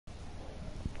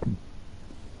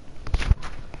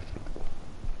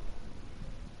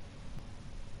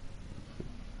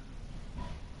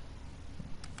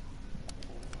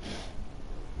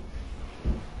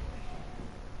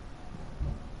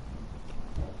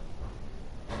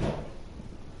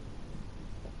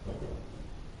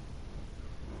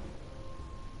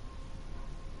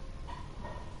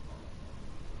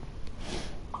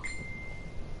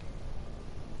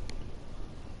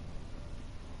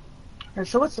Alright,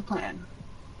 so what's the plan?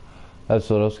 That's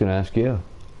what I was gonna ask you.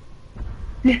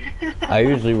 I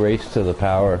usually race to the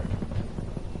power.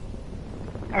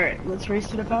 Alright, let's race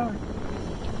to the power.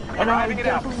 And I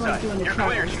definitely like doing the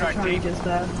trappers to try and just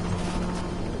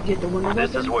get the windows open.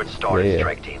 This is where it started,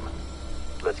 strike team.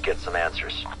 Let's get some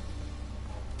answers.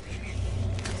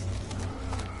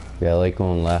 Yeah, I like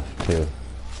going left too.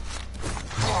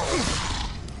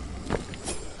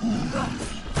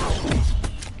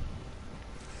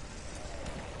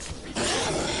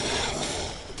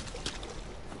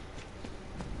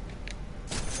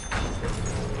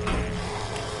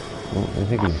 I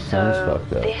think his sound's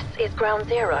fucked up. This is Ground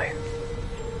Zero.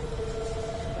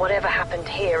 Whatever happened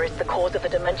here is the cause of the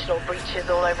dimensional breaches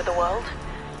all over the world.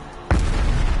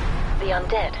 The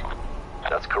undead.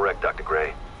 That's correct, Dr.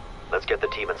 Gray. Let's get the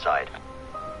team inside.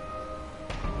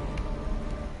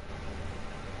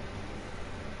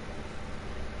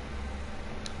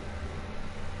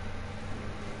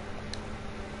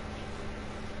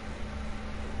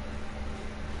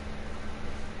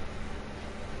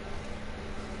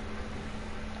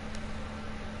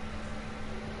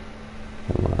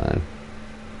 Come on.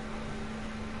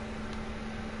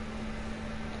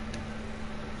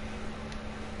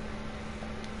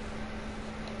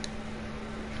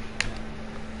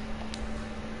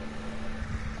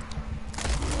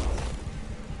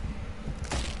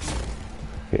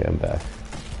 Okay, I'm back.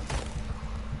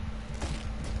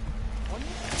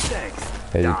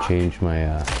 I had to change my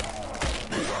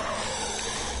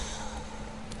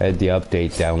I had the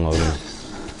update downloaded.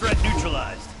 Threat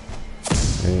neutralized.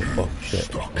 Oh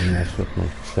shit, I messed with my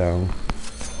sound.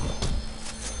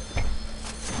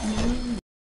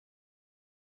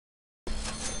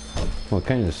 Well, it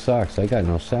kinda sucks, I got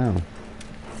no sound.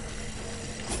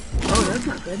 Oh, that's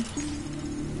not good.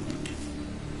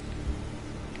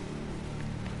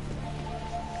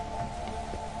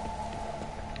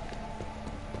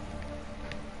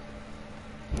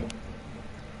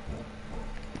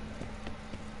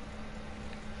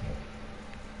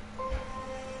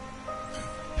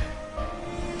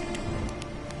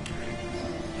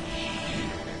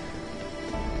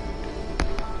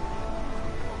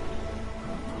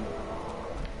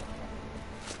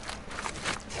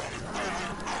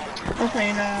 I was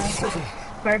playing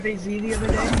Firebase Z the other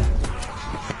day,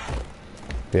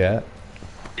 Yeah?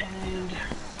 and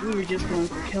we were just going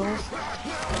for kills.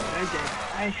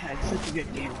 I had such a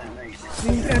good game that night.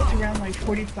 We got to around like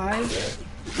 45.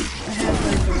 I had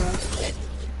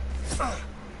like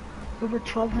over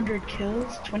 1,200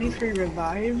 kills, 23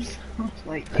 revives. I was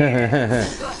like,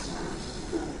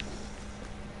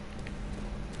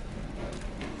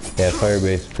 Yeah,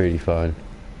 Firebase is pretty fun.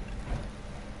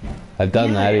 I've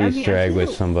done that Easter egg with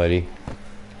somebody.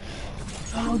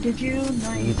 oh, did you?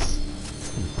 Nice.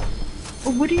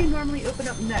 Well, what do you normally open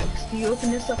up next? Do you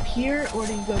open this up here, or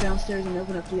do you go downstairs and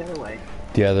open up the other way?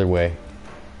 The other way.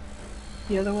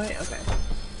 The other way? Okay.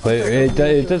 But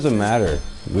it doesn't matter.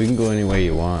 We can go any way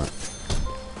you want.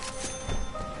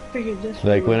 Figured this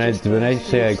Like way when was just I a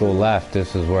say I go space. left,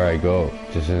 this is where I go.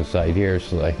 Just inside here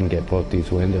so that I can get both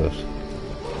these windows.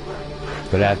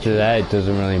 But after that, it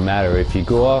doesn't really matter. If you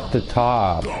go off the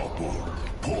top,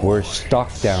 we're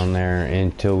stuck down there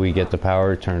until we get the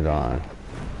power turned on.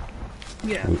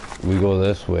 Yeah. We go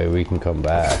this way, we can come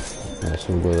back. Yeah,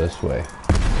 so we'll go this way.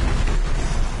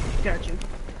 Gotcha.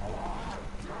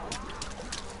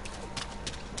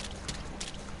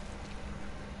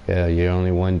 Yeah, you're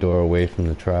only one door away from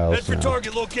the trials Head for now.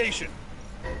 target location.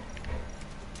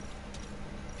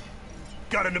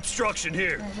 Got an obstruction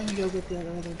here. Alright, let me go get the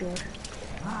other door.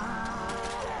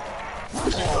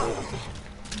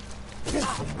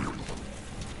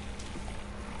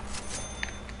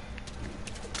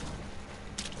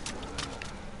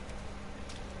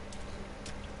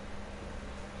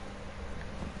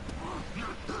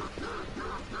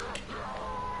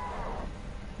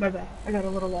 My bad. I got a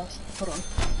little lost. Hold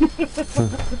on.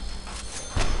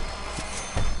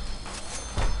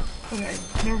 Okay,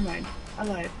 never mind. I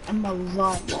lied. I'm a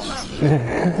lot lost.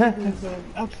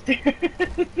 Upstairs.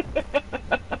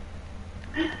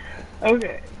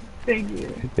 Okay, thank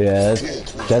you. Yeah,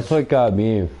 that's what got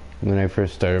me when I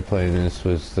first started playing this,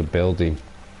 was the building.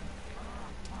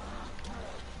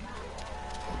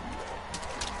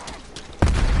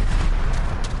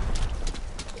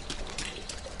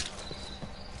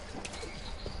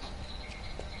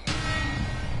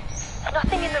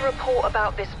 Nothing in the report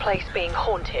about this place being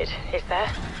haunted, is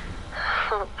there?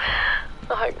 I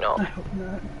hope not. I hope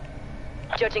not.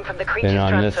 Judging from the creature's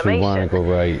Then on this we want to transformation,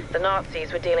 go right. the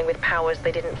Nazis were dealing with powers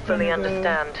they didn't fully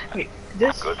understand. Wait,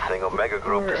 this? Good thing Omega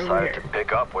Group or over decided here? to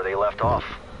pick up where they left off.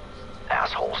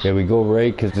 Assholes. Yeah, we go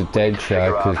right because the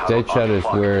Deadshot, because Deadshot is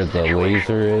where the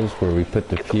laser is, where we put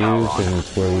the fuse, and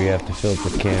it's where we have to fill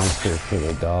the canister for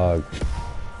the dog.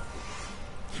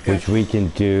 Which we can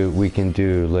do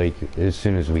like as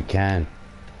soon as we can.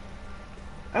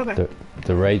 Okay.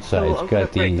 The right So we'll side's open got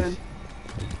up right these. then.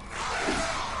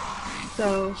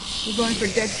 So we're going for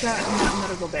Deadshot and not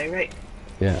Medical Bay, right?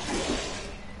 Yeah.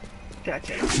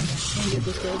 Gotcha. Can you get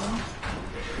this guy then?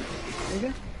 There you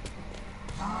go.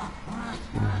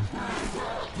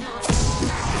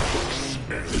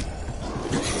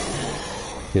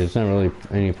 There's not really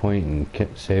any point in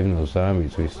saving those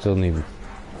zombies. We still need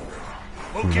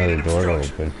another door to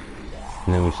open.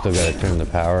 And then we still gotta turn the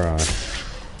power on.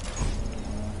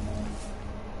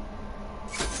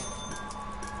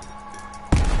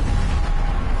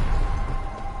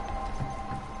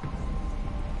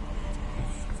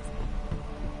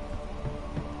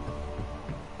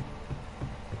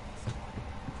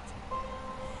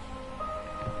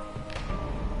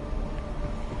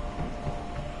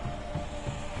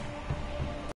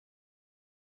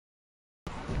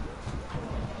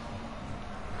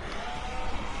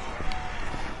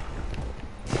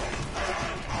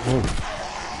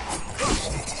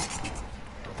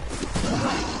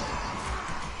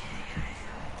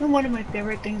 And one of my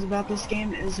favorite things about this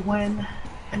game is when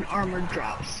an armor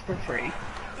drops for free.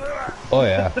 Oh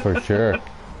yeah, for sure.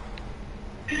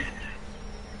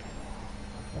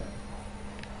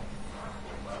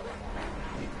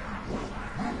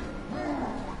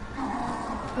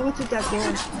 Oh, what's at that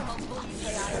door?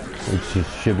 It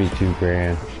should be $2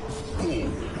 grand. Okay,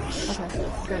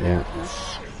 good. Yeah.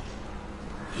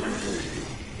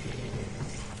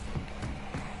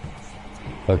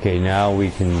 Okay, now we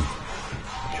can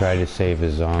try to save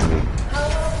a zombie.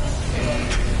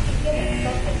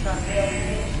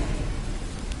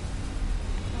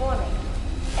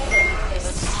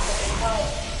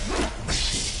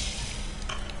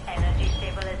 Energy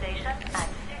stabilization at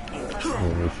 60%.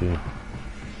 Where is she?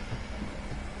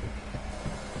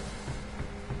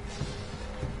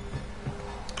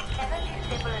 Energy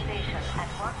stabilization at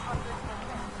 100%.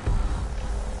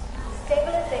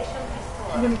 Stabilization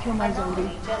restored. I'm gonna kill my zombie.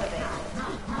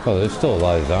 Oh, there's still a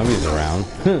lot of zombies around.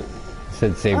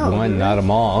 Said save Oh, one, really? not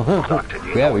them all.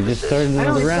 Yeah, we just started I another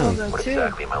only saw round. the What two.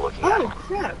 exactly am I looking Oh at?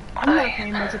 crap! I'm not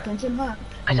paying much attention, huh?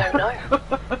 I don't know.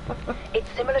 It's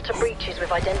similar to breaches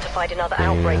we've identified in other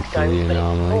Yeah, outbreak that's the zones, but it's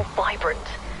anomaly. more vibrant,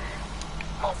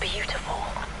 more beautiful.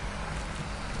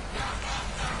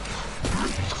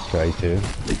 Try to.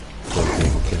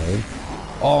 Okay.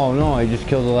 Oh no, I just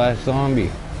killed the last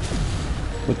zombie.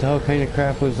 What the hell kind of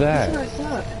crap was That's that? what I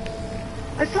thought.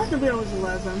 I thought that was the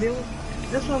last zombie.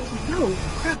 That's why I was like, no,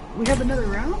 crap, we have another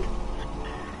round?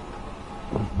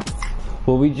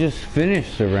 Well, we just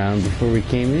finished the round before we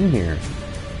came in here.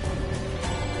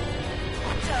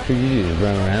 What did you do, just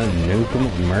run around and nuke them,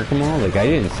 mark them all? Like, I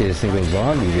didn't see a single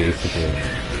zombie, basically.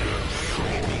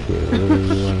 Okay, what do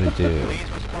we want to do?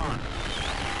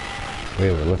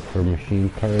 Wait, we're looking for machine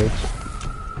parts.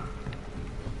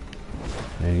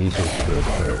 And these are good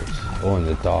parts. Oh, and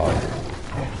the dog.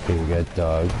 Okay, we got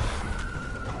dogs.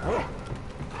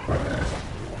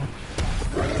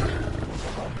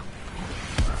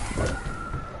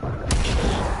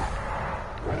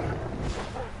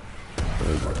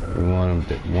 We want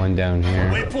them one down here.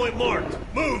 Waypoint marked.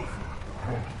 Move.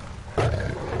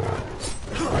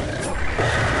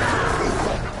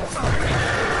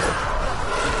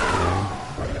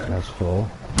 That's full.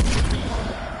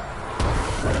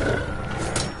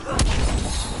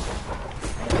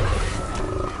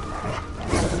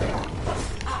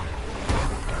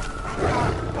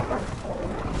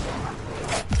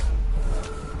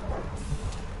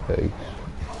 Thanks.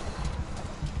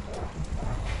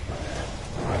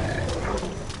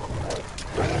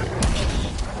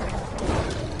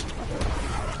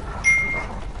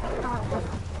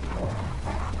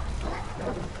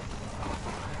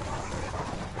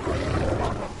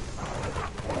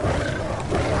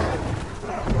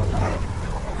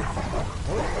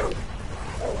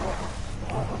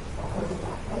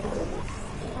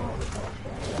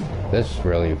 This is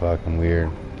really fucking weird.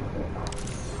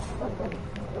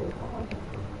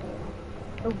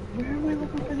 Oh, where am I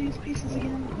looking for these pieces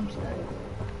again? I'm sorry.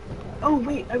 Oh,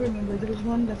 wait, I remember. There was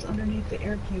one that's underneath the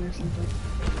airplane or something.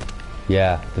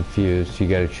 Yeah, the fuse. You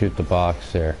gotta shoot the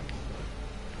box there.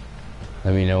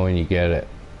 Let me know when you get it.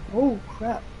 Oh,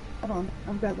 crap. Hold on.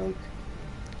 I've got, like,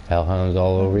 Hellhounds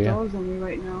all over you. dogs on me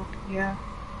right now. Yeah.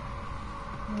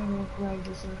 I'm gonna grab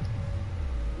this up.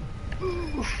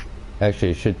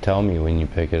 Actually, it should tell me when you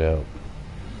pick it up.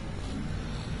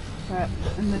 Crap.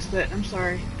 I missed it. I'm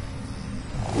sorry.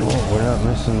 Well, we're not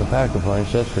missing the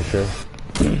Pack-a-Punch, that's for sure.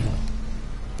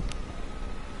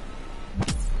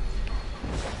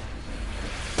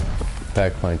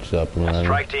 Pack-Punch's up and running.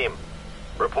 Strike team,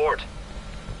 report.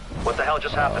 What the hell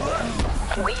just happened?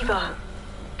 Weaver,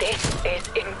 this is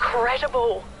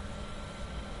incredible.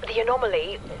 The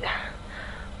anomaly,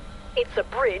 it's a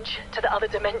bridge to the other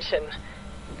dimension.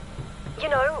 You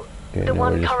know, Okay, the now we're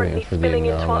one just currently waiting for the spilling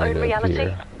into our anomaly own to reality.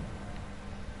 appear.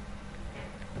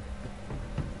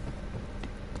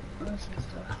 What's this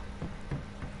stuff?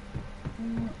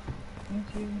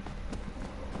 Thank you.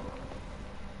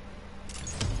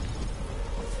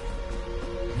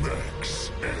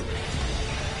 Max M.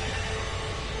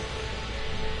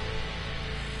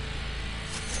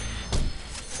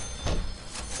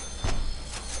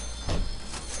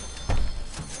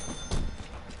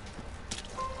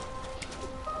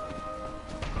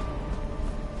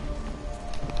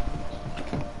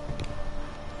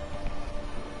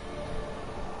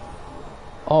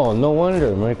 Oh, no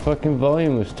wonder. My fucking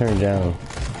volume was turned down.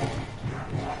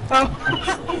 Oh,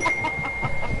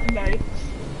 nice.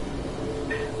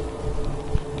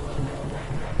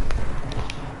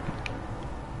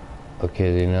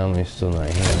 Okay, the anomaly's still not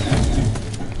here.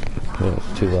 No,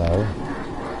 it's too loud.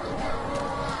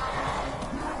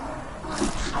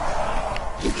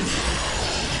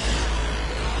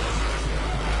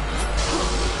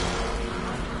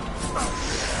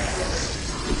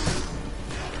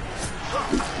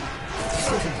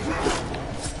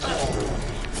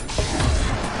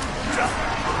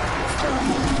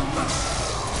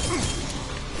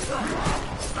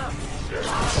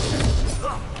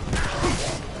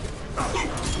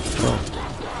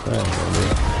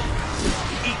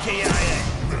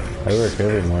 EKIA. I work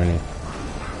every morning.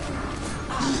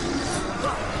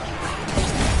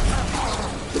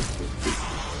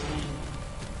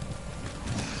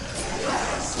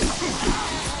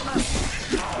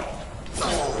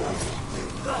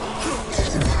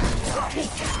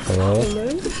 Hello?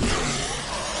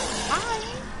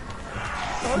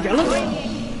 Hello? Yellow?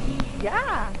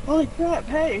 Yeah. Holy crap,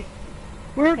 hey.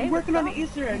 We're working on the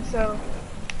Easter egg, so...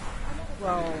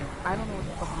 Well, I don't know what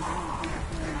the fuck I'm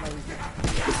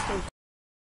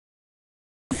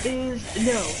doing.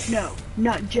 No,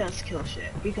 not just kill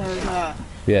shit. Because,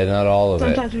 Yeah, not all of it.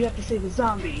 sometimes we have to save a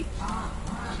zombie.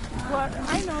 What?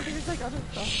 I know, there's like other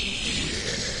stuff.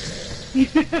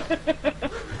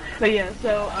 But yeah,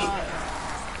 so,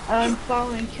 I'm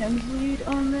following Ken's lead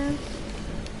on this.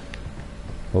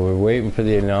 Well, we're waiting for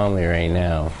the anomaly right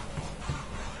now.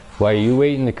 Why, are you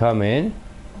waiting to come in?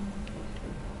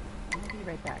 I'll be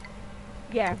right back.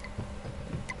 Yeah.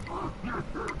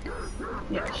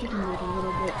 Yeah, she can wait a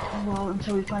little bit while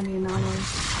until we find the anomaly.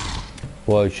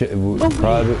 Well, it should, Oh,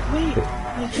 probably... wait.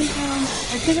 I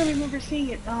think I remember seeing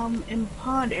it, in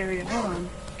pond area. Hold on.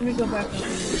 Let me go back up here.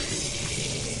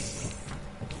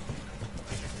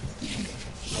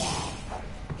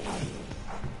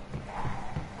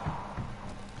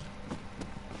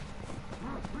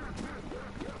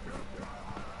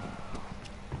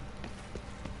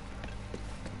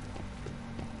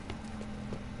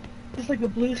 It's like a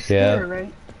blue square,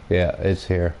 right? Yeah, it's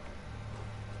here.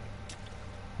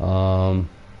 Okay,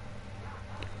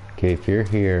 if you're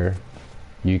here,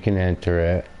 you can enter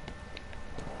it.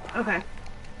 Okay.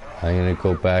 I'm gonna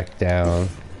go back down.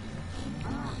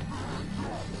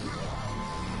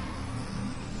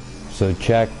 So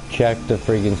check the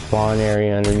friggin' spawn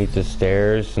area underneath the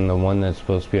stairs and the one that's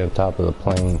supposed to be on top of the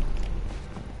plane.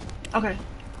 Okay.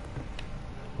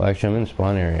 Well, actually, I'm in the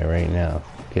spawn area right now.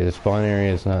 Okay, the spawn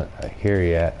area is not here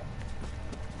yet.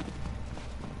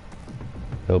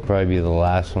 It'll probably be the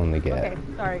last one to get. Okay,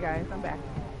 sorry guys, I'm back.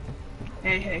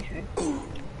 Hey.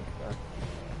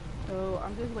 So,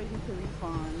 I'm just waiting to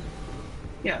respawn.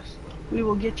 Yes. We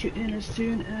will get you in as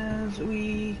soon as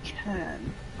we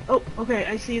can. Oh, okay,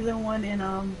 I see the one in,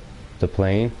 The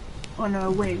plane? on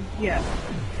a wing. Yeah.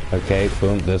 Okay,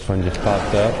 boom, this one just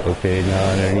popped up. Okay, now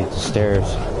underneath the stairs.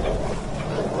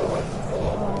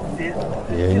 Oh, man.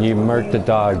 Yeah, and you murk the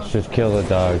dogs, just kill the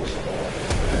dogs.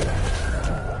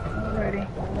 Alrighty.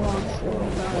 Long, slow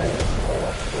die.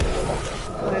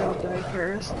 I don't die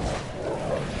first.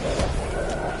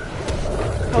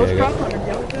 Oh, Okay, it's I got- Crop Hunter,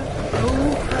 deal with it.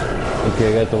 Oh, Okay,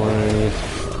 I got the one underneath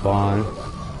spawn.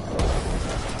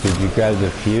 Did you grab the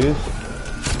fuse?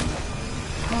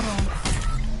 hold on.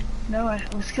 No, I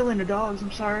was killing the dogs,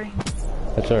 I'm sorry.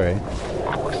 That's alright.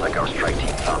 Looks like our strike team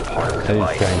found part of I the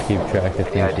just try device. and keep track of Any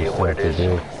things idea and what stuff it to is? do.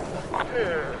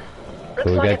 Looks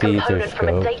we like a got the ether component from a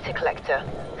scope. data collector.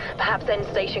 Perhaps End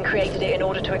Station created it in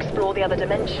order to explore the other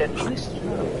dimension. Nice try.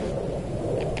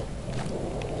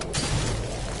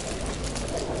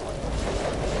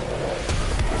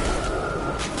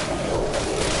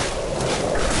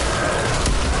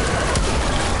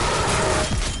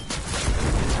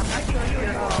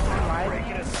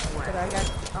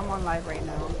 live right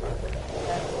now.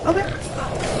 Okay.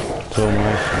 So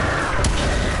much.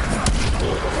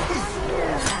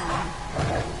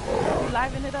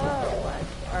 Liven it up.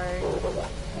 Alright.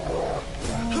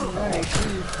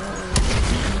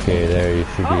 Okay, there you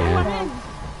should be Oh, I'm in. in.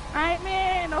 I'm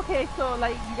in. Okay, so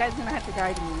like you guys gonna have to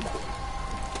guide me.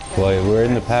 Well, we're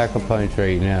in the pack-a-punch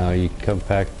right now. You can come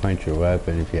pack-a-punch your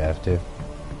weapon if you have to.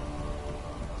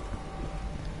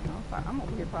 I'm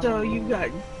over here probably. So you got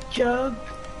Jug.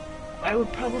 I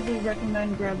would probably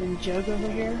recommend grabbing Jug over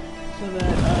here so that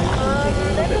you can take a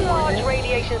little There's bit a more large hit.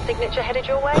 radiation signature headed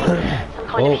your way. Some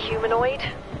kind Oh. of humanoid.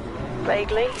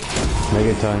 Vaguely.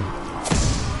 Megaton.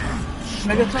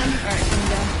 Megaton? Alright, come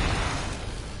down.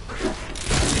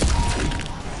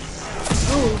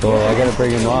 Oh, I gotta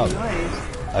bring him up.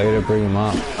 Nice. I gotta bring him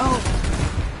up. Oh.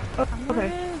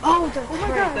 Okay. Oh, that's my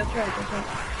right, God. that's right, that's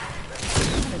right.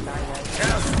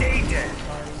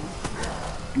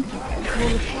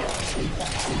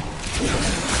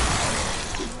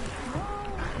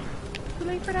 Too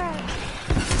late for that.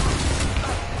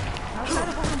 I was trying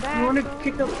to hold him back. You want to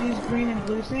pick up these green and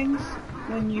blue things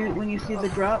when you see the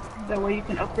drop. That way you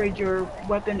can upgrade your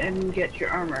weapon and get your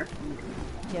armor.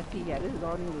 Yes, yeah, this is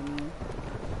all new to me.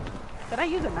 Did I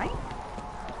use a knife?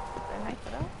 Did I knife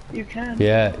it out? You can.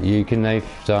 Yeah, you can knife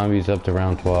zombies up to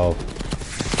round 12.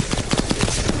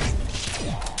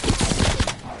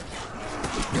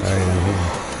 Alright, I'm here.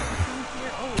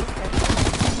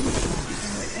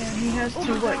 And he has to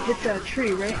what? Hit that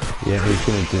tree, right? Yeah, he's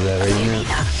gonna do that right now.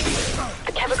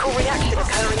 A chemical reaction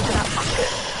occurring to that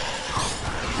fungus.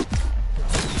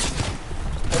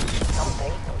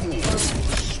 Something.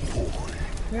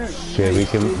 Okay,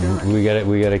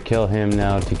 we gotta kill him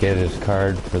now to get his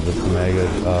card for the mega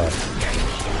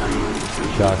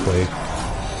shockwave.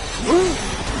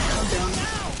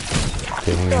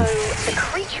 Get him. So, the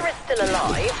creature is still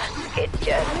alive. It's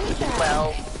just,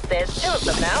 well, there's two of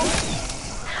them now.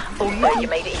 Also, you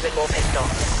made it even more pissed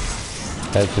off.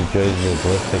 That's the joys of the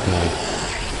ballistic knife.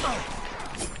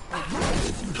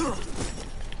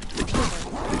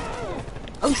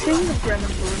 Oh, same with Brandon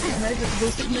Blue. Nice, it's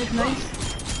ballistic knife, nice.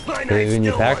 When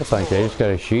you pack a punch, they just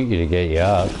gotta shoot you to get you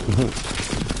up.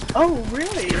 Oh,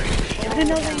 really? I didn't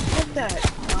know they did that.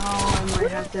 Oh, I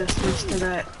might have to switch to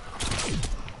that.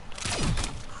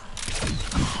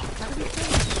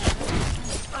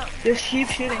 Just keep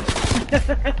shooting.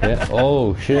 Yeah.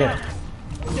 Oh shit.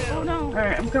 Oh no.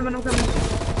 Alright, I'm coming.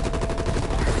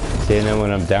 See, and then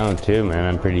when I'm down too, man,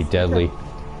 I'm pretty deadly.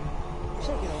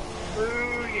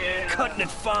 Ooh, yeah. Cutting it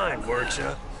fine, works,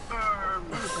 huh?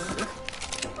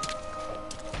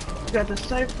 Got the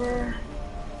cipher.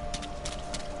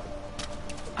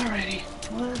 Alrighty,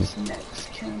 what's next,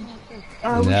 Kim?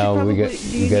 Now we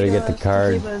gotta get the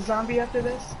card. Save a zombie after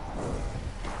this?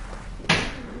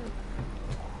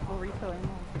 We'll refill ammo.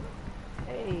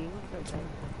 Hey, what's up, guys?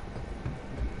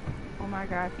 Oh my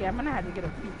gosh, yeah, I'm gonna have to get a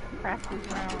few crafts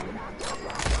round.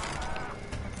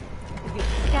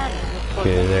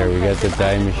 Okay, there, we got the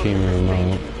die machine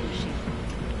remote.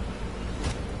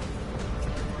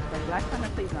 Like, last time I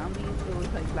played zombies, it was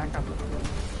like Black Ops 2.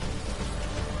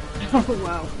 Oh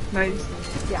wow, nice.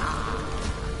 Yeah.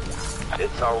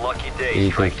 It's our lucky day,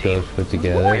 Each strike of team. those put We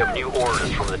together. have new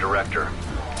orders from the director.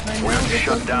 I We're know, to this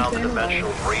shut doesn't down the stay dimensional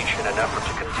alive. breach in an effort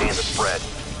to contain the spread.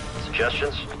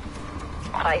 Suggestions?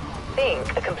 I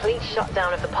think a complete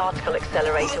shutdown of the particle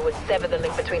accelerator would sever the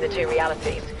link between the two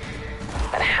realities.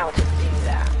 But how to do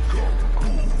that?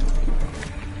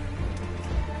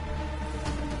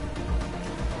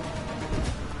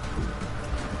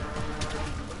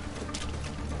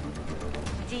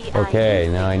 Okay,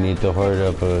 now I need to hoard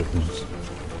up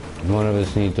one of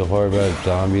us need to hoard up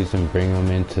zombies and bring them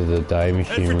into the die Head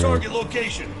machine for room. target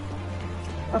location.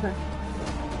 Okay.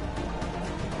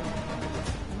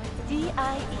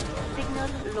 DIE signal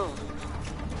low.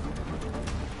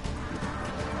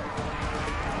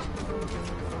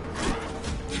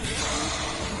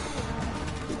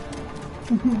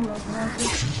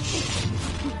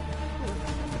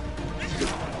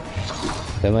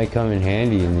 That might come in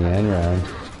handy in the end round.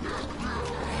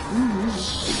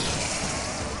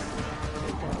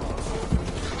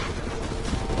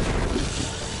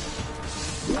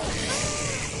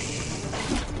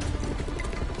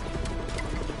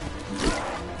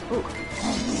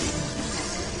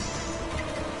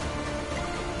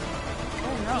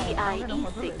 DIE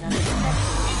signal.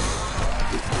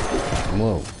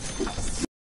 Whoa.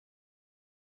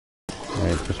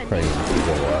 Alright, this probably won't take a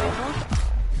while.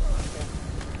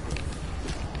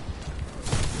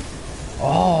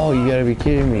 Oh, you gotta be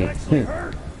kidding me.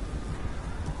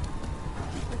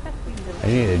 I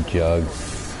need a jug.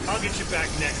 I'll get you back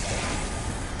next time.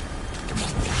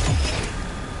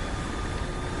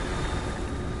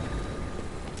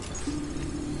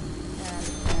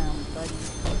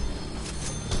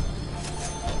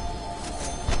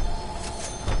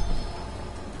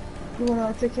 You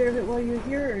wanna take care of it while you're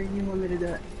here, or you want me to do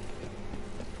it?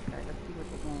 Alright, let's see what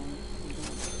they're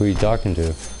going. Who are you talking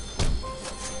to?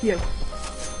 You.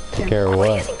 Take care of What do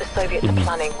you what? think the Soviets are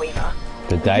planning, Weaver?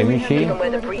 The dive we have machine? Given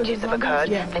where the breaches have occurred,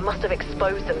 Yeah. they must have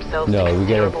exposed themselves to No, we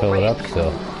gotta considerable fill it up risk.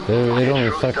 still. It only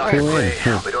sucks Dr. 2 Gray,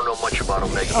 in. we don't know much about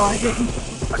Omega. Oh, I didn't.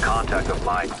 A contact of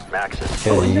mine, Maxis.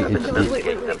 Yeah, Oh, you- no, it's- no, wait.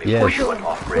 Before Yeah. she went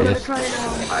off We're grid. gonna try and,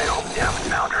 I hope you haven't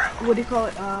found her. what do you call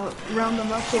it, round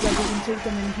them up so that we can take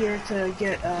them in here to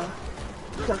get,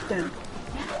 sucked in.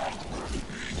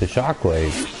 The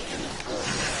shockwave.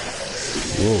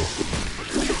 Whoa.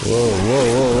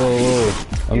 Whoa.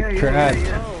 I'm Yeah, trapped.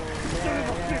 yeah.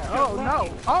 Oh no!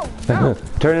 Oh no!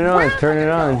 Turn it on. Turn it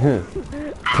on.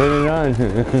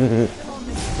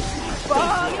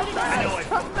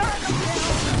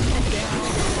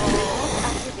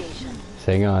 Activation.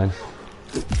 Hang on.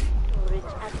 Storage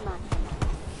at maximum.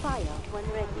 Fire when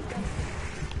ready.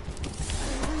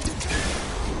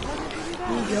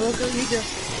 Yellow girl, you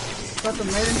just got them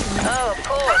right into me. Oh, of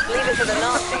course. Leave it to the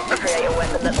Nazis to create a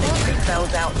weapon that literally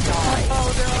sells outside.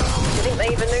 Do you think they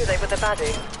even knew they were the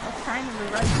baddie? Trying to be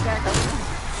right back up.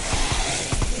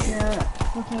 Yeah,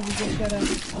 sometimes we just gotta...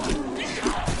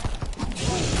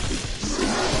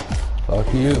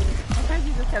 Fuck you. Sometimes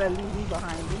you just gotta leave me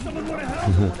behind.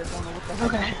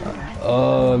 Okay.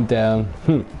 Oh, I'm down.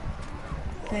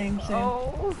 Same.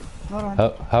 Oh. Hold on.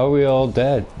 How are we all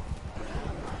dead?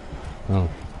 Oh.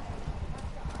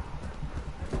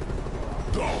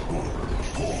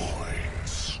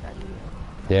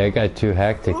 Yeah, I got too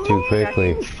hectic too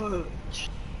quickly.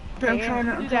 I'm trying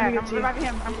to... do I'm that. trying to I'm get to you. reviving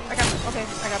him. I got him. Okay,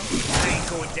 I got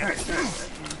him.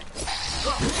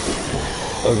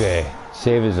 Okay,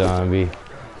 save a zombie.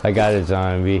 I got a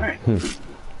zombie. Alright.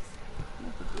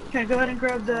 Okay, go ahead and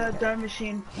grab the dive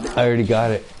machine. I already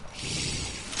got it.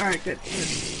 Alright, good.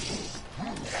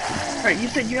 Alright, you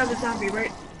said you have a zombie,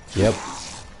 right? Yep.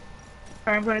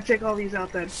 Alright, I'm gonna take all these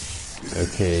out then.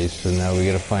 Okay, so now we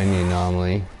gotta find the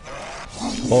anomaly.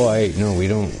 Oh, wait, no, we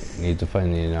don't need to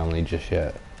find the anomaly just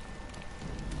yet.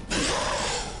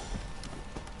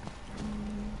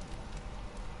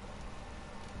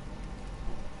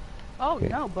 Oh Okay.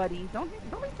 no, buddy! Don't be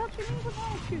touching me. What's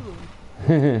wrong with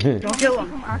you? Don't kill Keep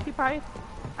him. him occupied.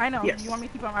 I know. Yes. You want me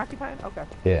to keep him occupied? Okay.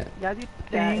 Yeah. Yeah, do that,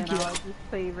 Thank and you. I'll just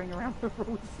play Ring Around the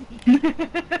Rosie.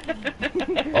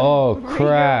 Oh, Ring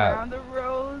crap. Around the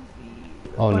Rosie.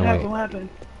 Oh, What no, happened? wait. What happened?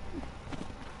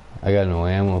 I got no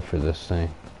ammo for this thing.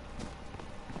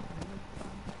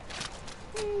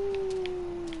 Oh,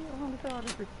 look at all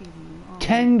this receiving. Oh,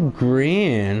 10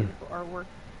 grand? Artwork.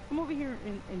 I'm over here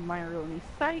in my room.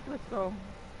 Psych, let's go.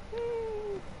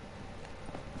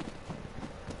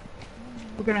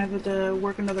 We're gonna have to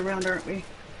work another round, aren't we?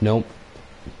 Nope.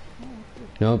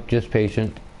 Nope, just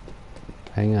patient.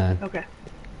 Hang on. Okay.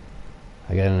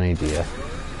 I got an idea.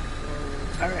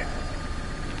 Alright.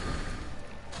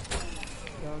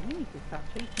 Yo, you need to stop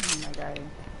chasing me, my guy.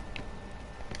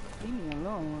 Leave me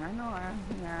alone. I know you know what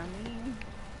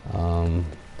I mean?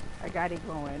 I got it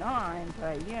going on,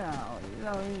 but you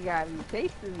got me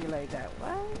chasing me like that.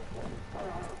 What?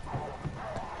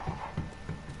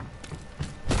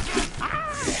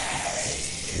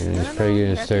 And it's probably you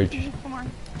gonna got search. chasing me. Come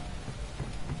on.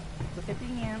 Look at the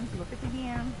yams. Look at the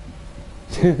yams.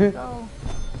 Go.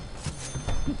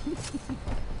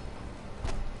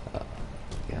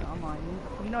 Yeah. Come on.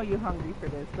 You know you're hungry for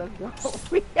this. Let's go.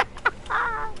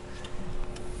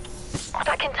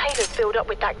 That container's filled up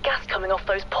with that gas coming off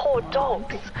those poor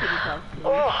dogs.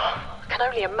 Oh, I can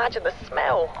only imagine the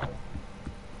smell.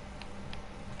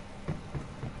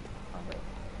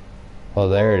 Oh,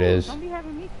 there it is. Don't be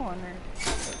having me cornered.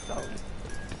 Let's go.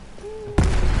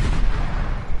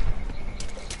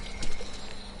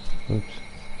 Oops.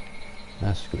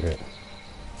 Ah, screw it.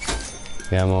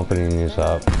 Yeah, I'm opening these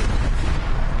up.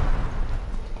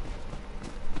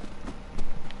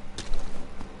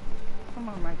 Come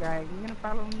on, my guy. You gonna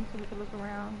follow me so we can look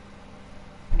around?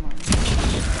 Come on.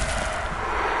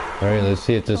 Alright, let's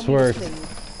see if this Show me works.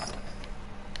 place.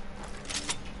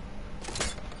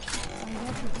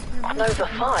 Nova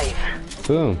 5.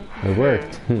 Boom, it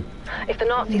worked. If the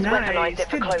Nazis Nice. weaponized it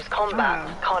for Good close combat,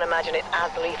 job. can't imagine it's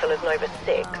as lethal as Nova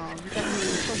 6. Wow, you got me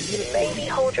so beautiful. Maybe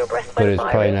hold your breath But when it's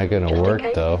firing, probably not just gonna in work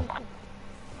case. though.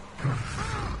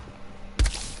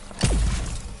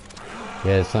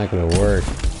 Yeah, it's not gonna work.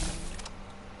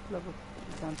 Love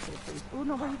a gun to the face. Oh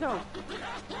no, where'd you go?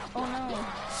 Oh no.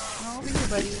 No, over here,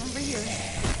 buddy. Over here.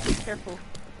 Be careful.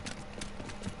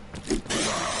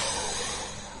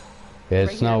 Yeah,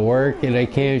 it's not working. I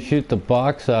can't shoot the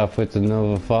box off with the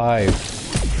Nova 5.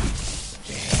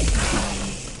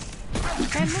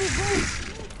 And move,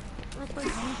 move.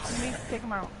 Let me take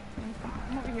him out.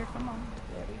 Come over here, come on.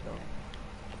 There we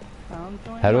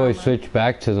go. How do I switch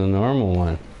back to the normal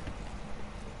one?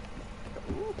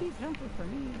 Ooh, he's jumping for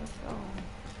me. Let's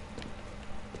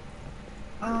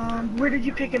go. Where did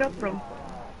you pick it up from?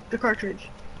 The cartridge.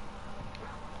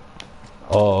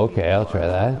 Oh, okay, I'll try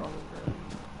that.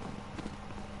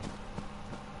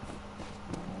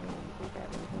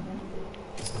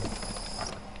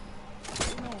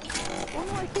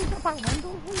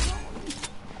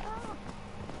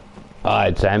 Oh,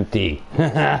 it's empty.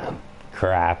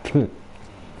 Crap.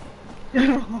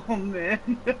 Oh man.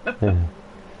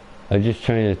 I'm just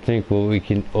trying to think what we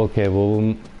can. Okay,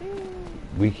 well,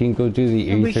 we can go do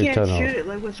the We ether can't tunnel. shoot it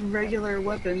like with regular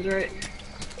weapons, right?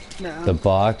 No. The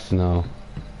box, no.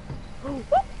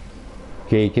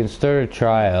 Okay, you can start a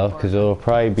trial because it'll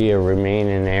probably be a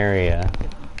remaining area.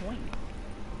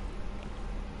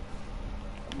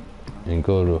 And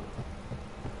go to.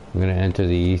 I'm gonna enter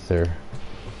the ether.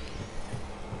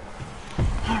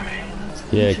 Alright,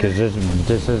 Yeah, because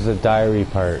this is the diary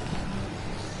part.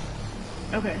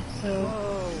 okay,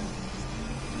 so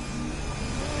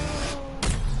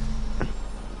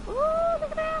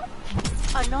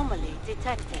Anomaly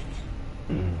detected.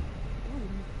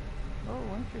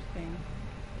 Oh, interesting.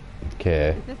 Okay.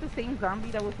 Is this the same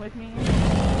zombie that was with me?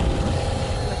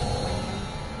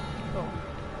 Oh.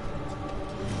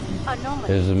 Anomaly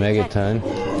There's a megaton.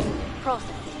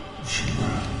 Processing.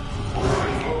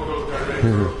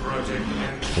 You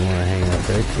want to hang up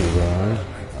there too,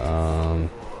 Ron.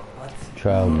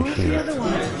 Trial what's the machine. other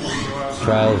one?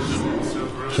 Trials.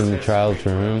 It's in the trials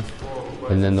room.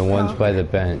 And then the ones by the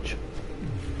bench.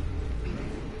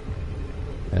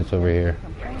 That's over here.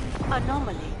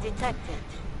 Anomaly detected.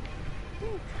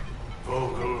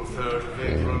 Vocal third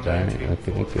Okay,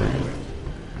 okay, okay.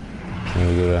 Now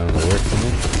we go down to the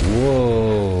workbench.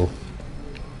 Whoa!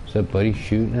 Is that buddy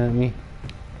shooting at me?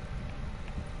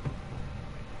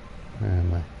 Where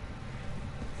am I?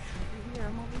 Here,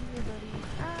 I'm over here, buddy.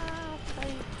 Ah,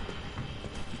 fight.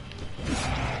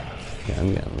 Yeah, I'm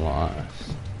getting lost.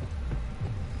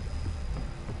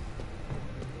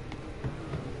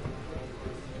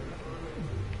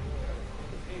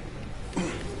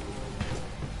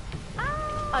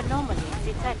 Anomaly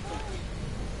detected.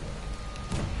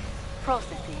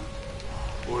 Processing.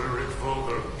 Ulrich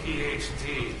Vogel,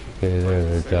 PhD. Okay, there,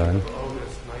 they're done.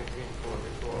 August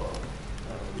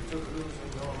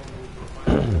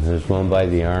 1944. There's one by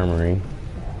the armory.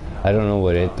 I don't know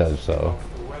what it does though.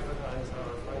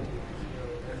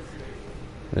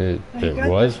 I There got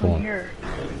was this one. here.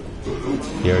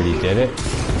 You already did it?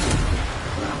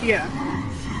 Yeah,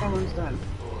 that one's done.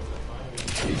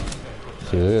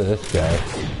 See, look at this guy.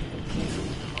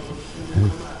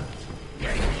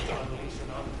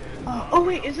 Oh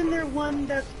wait, isn't there one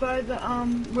that's by the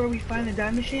where we find the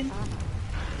dye machine?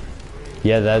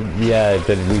 Yeah, but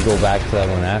we go back to that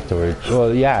one afterwards.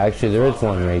 Well, yeah, actually there is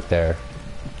one right there.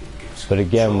 But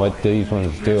again, what these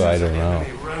ones do, I don't know.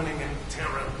 Running in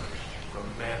terror from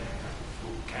men who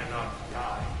cannot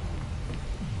die.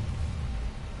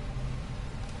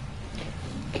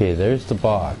 Okay, there's the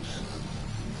box.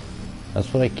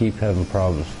 That's what I keep having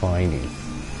problems finding.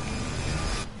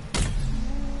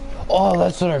 Oh,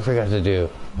 that's what I forgot to do.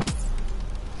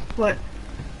 What?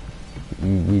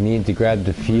 We need to grab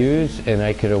the fuse, and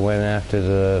I could have went after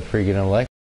the freaking elect.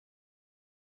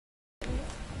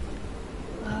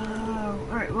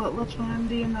 Alright, well, let's find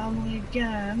the anomaly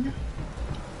again.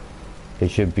 It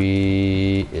should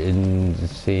be in the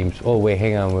same. Oh wait,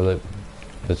 hang on.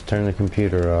 Let's turn the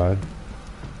computer on.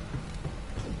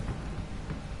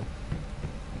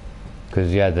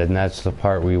 Cause yeah, then that's the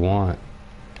part we want.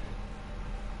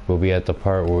 We'll be at the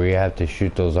part where we have to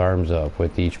shoot those arms up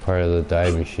with each part of the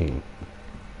dye machine.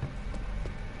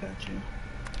 Gotcha.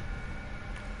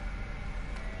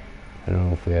 I don't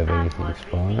know if we have anything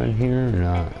spawned on here or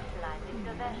not.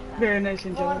 Very nice,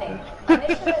 Angelica.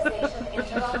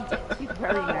 He's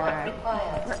very mad.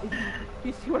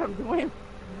 You see what I'm doing?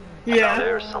 Yeah.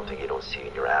 There's something you don't see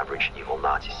in your average evil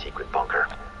Nazi secret bunker.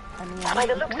 I mean, By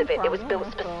the looks of it, it was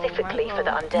built specifically for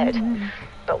the undead.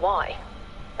 But why?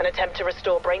 An attempt to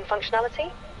restore brain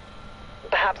functionality?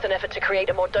 Perhaps an effort to create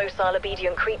a more docile,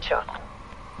 obedient creature?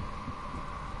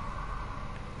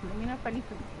 Let me know if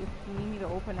you need me to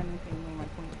open anything in my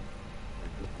point.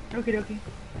 Okie dokie.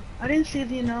 I didn't see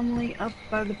the anomaly up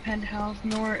by the penthouse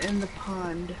nor in the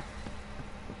pond.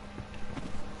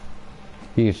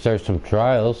 You can start some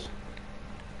trials.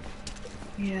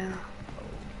 Yeah.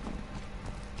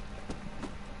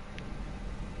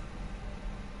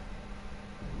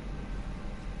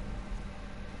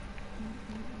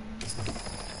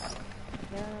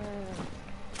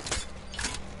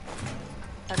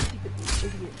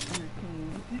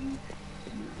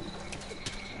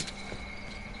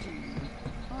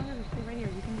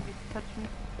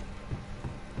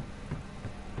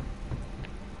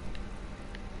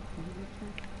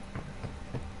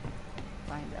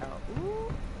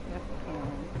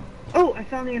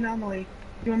 found the anomaly.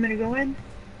 You want me to go in?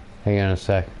 Hang on a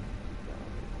sec.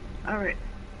 Alright.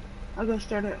 I'll go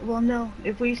start it. Well, no.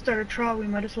 If we start a trial, we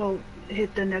might as well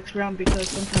hit the next round because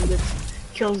sometimes it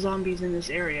kills zombies in this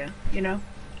area, you know?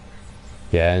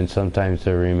 Yeah, and sometimes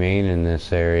they remain in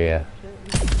this area.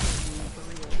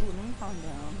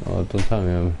 Oh, don't tell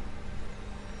me.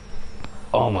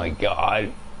 Oh my god.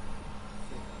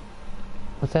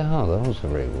 What the hell? That was the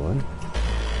right one.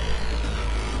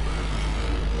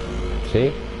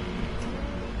 See?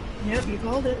 Yep, you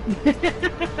called it. Is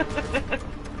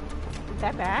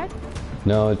that bad?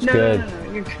 No, it's No, good.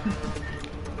 no, you're good.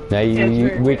 Now Yeah, it's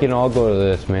very we good. can all go to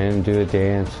this, man, and do a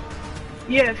dance.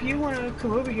 Yeah, if you want to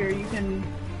come over here, you can.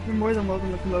 You're more than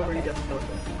welcome to come over and just go with us.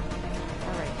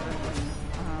 Alright,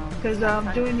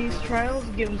 Because doing these trials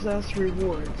gives us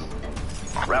rewards.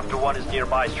 Raptor 1 is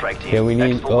nearby, strike team. Yeah, we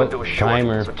need- Exfil window is short,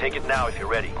 timer. so take it now if you're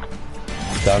ready.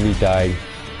 Zombie died.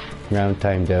 Round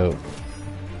timed out.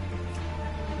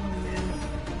 Oh man.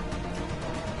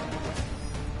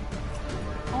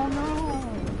 oh no!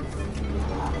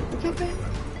 It's okay.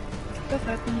 Stuff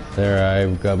happens. There,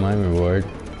 I got my reward.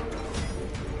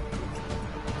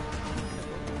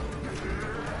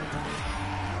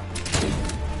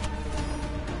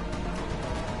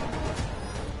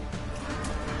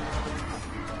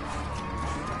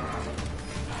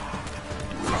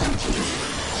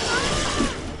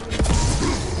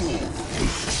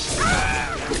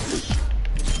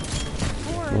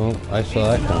 Well, I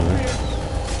saw that coming.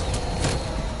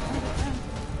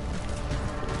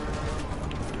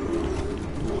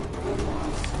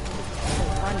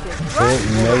 Oh,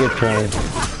 Megatron.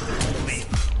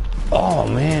 Oh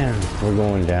man, we're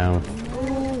going down.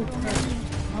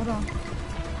 Hold on.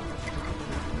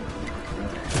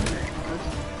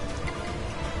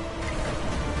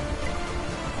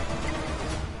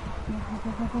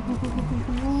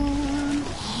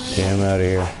 Get him out of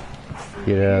here.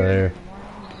 Get out of there.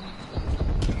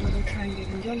 Try and get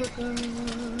Angelica.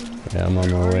 Yeah, I'm on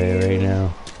my way right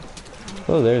now.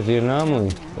 Oh, there's the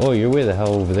anomaly. Oh, you're way the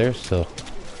hell over there still.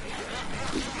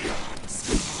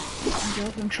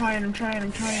 I'm trying.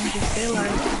 Just stay alive.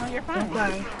 Oh, you're fine. Don't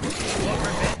die.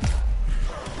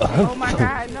 Oh my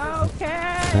god, no,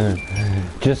 Cat!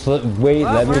 Just wait,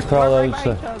 Oh, let me we're crawl right by each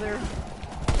outside. other.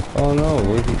 Oh no,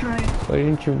 Trying. why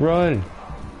didn't you run?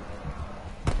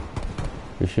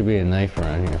 There should be a knife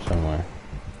around here somewhere.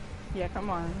 Yeah, come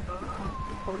on.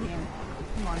 Hold him.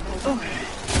 Come on, hold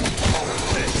Oh.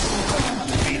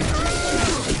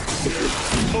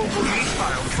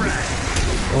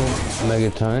 Oh,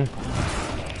 Megaton.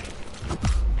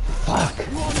 Fuck.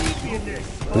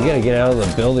 We gotta get out of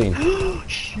the building.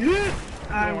 Shit!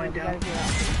 I went down.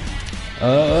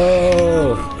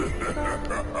 Oh!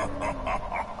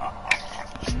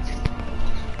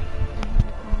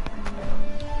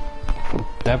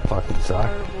 That fucking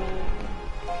sucked.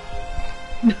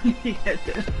 Yeah,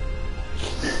 dude.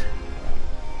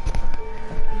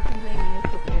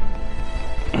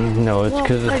 No, it's Well,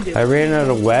 because I do. I ran out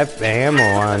of ammo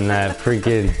on that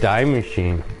freaking die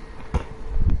machine.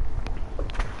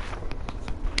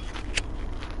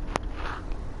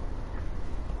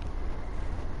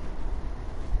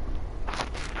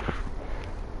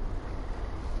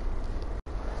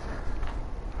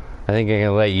 I think I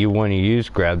can let you one of you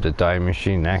grab the die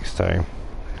machine next time.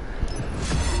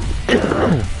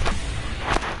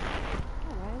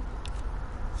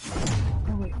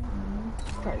 Oh, wait.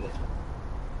 Try this one.